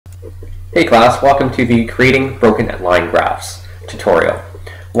Hey class, welcome to the Creating Broken Line Graphs tutorial.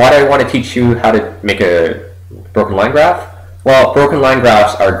 Why do I want to teach you how to make a broken line graph? Well, broken line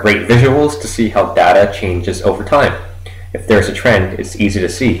graphs are great visuals to see how data changes over time. If there's a trend, it's easy to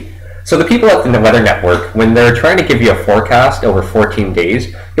see. So the people at the Weather Network, when they're trying to give you a forecast over 14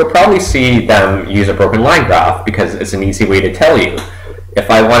 days, you'll probably see them use a broken line graph because it's an easy way to tell you. If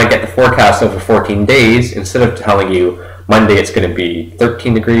I want to get the forecast over 14 days, instead of telling you Monday it's going to be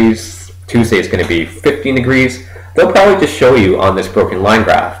 13 degrees, Tuesday is going to be 15 degrees, they'll probably just show you on this broken line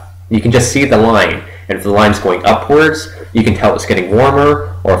graph. You can just see the line, and if the line's going upwards, you can tell it's getting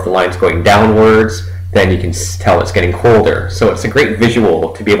warmer, or if the line's going downwards, then you can tell it's getting colder. So it's a great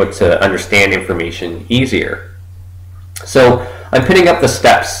visual to be able to understand information easier. So I'm putting up the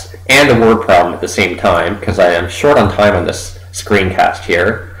steps and the word problem at the same time because I am short on time on this screencast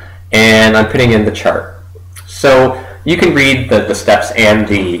here, and I'm putting in the chart. So you can read the steps and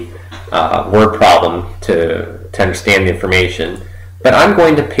the word problem to understand the information, but I'm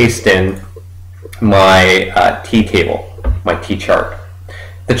going to paste in my t-table, my t-chart.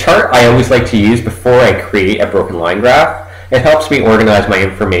 The chart I always like to use before I create a broken line graph. It helps me organize my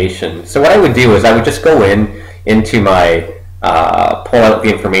information. So what I would do is I would just go into my, pull out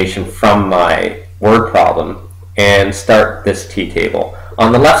the information from my word problem and start this t-table.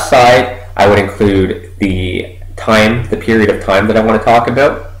 On the left side, I would include the time, the period of time that I want to talk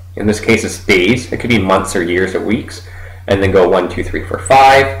about. In this case, it's days. It could be months or years or weeks. And then go 1, 2, 3, 4,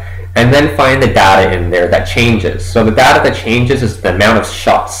 5. And then find the data in there that changes. So the data that changes is the amount of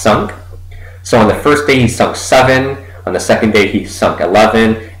shots sunk. So on the first day, he sunk 7. On the second day, he sunk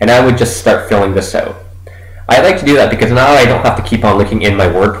 11. And I would just start filling this out. I like to do that because now I don't have to keep on looking in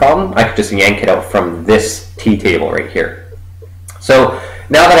my word problem. I could just yank it out from this t-table right here. So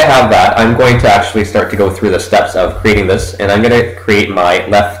now that I have that, I'm going to actually start to go through the steps of creating this, and I'm going to create my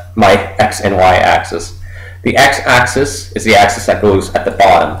x and y axis. The x-axis is the axis that goes at the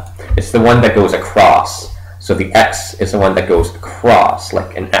bottom. It's the one that goes across. So the x is the one that goes across,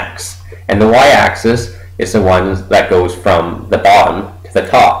 like an x. And the y-axis is the one that goes from the bottom to the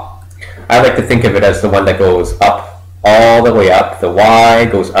top. I like to think of it as the one that goes up, all the way up. The y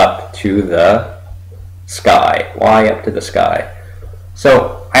goes up to the sky, y up to the sky.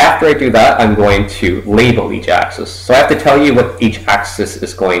 So after I do that, I'm going to label each axis. So I have to tell you what each axis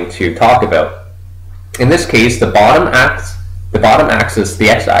is going to talk about. In this case, the bottom axis, the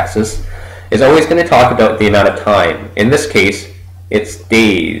x-axis, is always going to talk about the amount of time. In this case, it's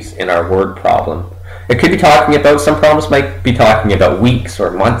days in our word problem. It could be talking about, some problems might be talking about weeks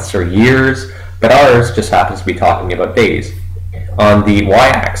or months or years, but ours just happens to be talking about days. On the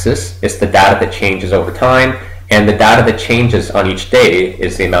y-axis, it's the data that changes over time, and the data that changes on each day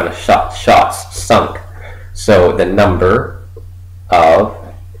is the amount of shots sunk. So the number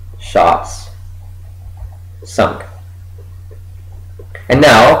of shots sunk. And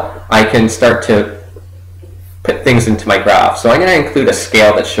now I can start to put things into my graph. So I'm going to include a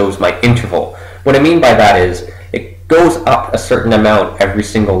scale that shows my interval. What I mean by that is it goes up a certain amount every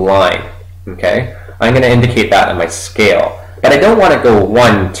single line. Okay? I'm going to indicate that on my scale. But I don't want to go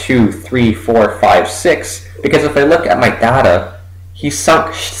 1, 2, 3, 4, 5, 6, because if I look at my data, he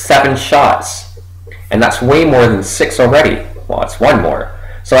sunk 7 shots. And that's way more than 6 already. Well, it's 1 more.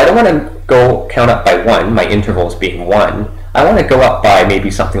 So I don't want to go count up by 1, my intervals being 1. I want to go up by maybe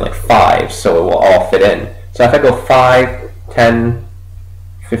something like 5, so it will all fit in. So if I go 5, 10,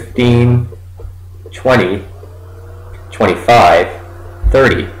 15, 20, 25,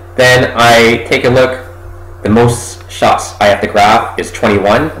 30, then I take a look. The most shots I have to graph is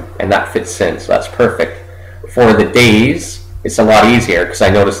 21, and that fits in, so that's perfect. For the days, it's a lot easier because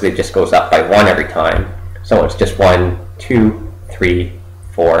I notice that it just goes up by 1 every time. So it's just 1, 2, 3,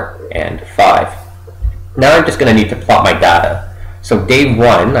 4, and 5. Now I'm just going to need to plot my data. So day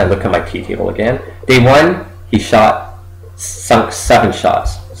 1, I look at my t-table again. Day 1, he sunk 7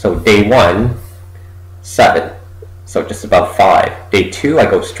 shots. So day 1, 7. So just above 5. Day 2, I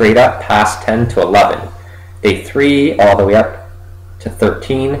go straight up past 10 to 11. Day 3, all the way up to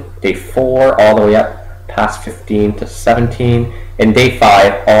 13. Day 4, all the way up past 15 to 17. And day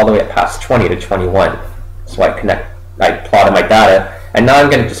 5, all the way up past 20 to 21. So I plotted my data. And now I'm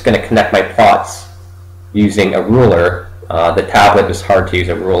just going to connect my plots using a ruler. The tablet is hard to use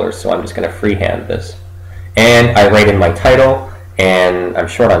a ruler, so I'm just going to freehand this. And I write in my title, and I'm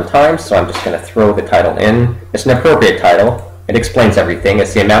short on time, so I'm just going to throw the title in. It's an appropriate title. It explains everything.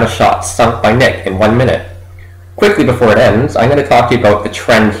 It's the amount of shots sunk by Nick in 1 minute. Quickly before it ends, I'm going to talk to you about the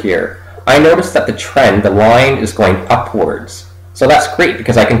trend here. I noticed that the trend, the line, is going upwards. So that's great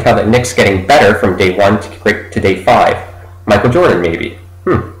because I can tell that Nick's getting better from day 1 to day 5. Michael Jordan, maybe.